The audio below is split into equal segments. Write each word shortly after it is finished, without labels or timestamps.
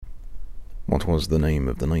What was the name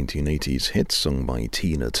of the 1980s hit sung by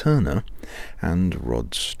Tina Turner and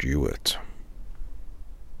Rod Stewart?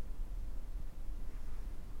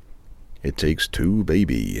 It Takes Two,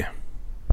 Baby.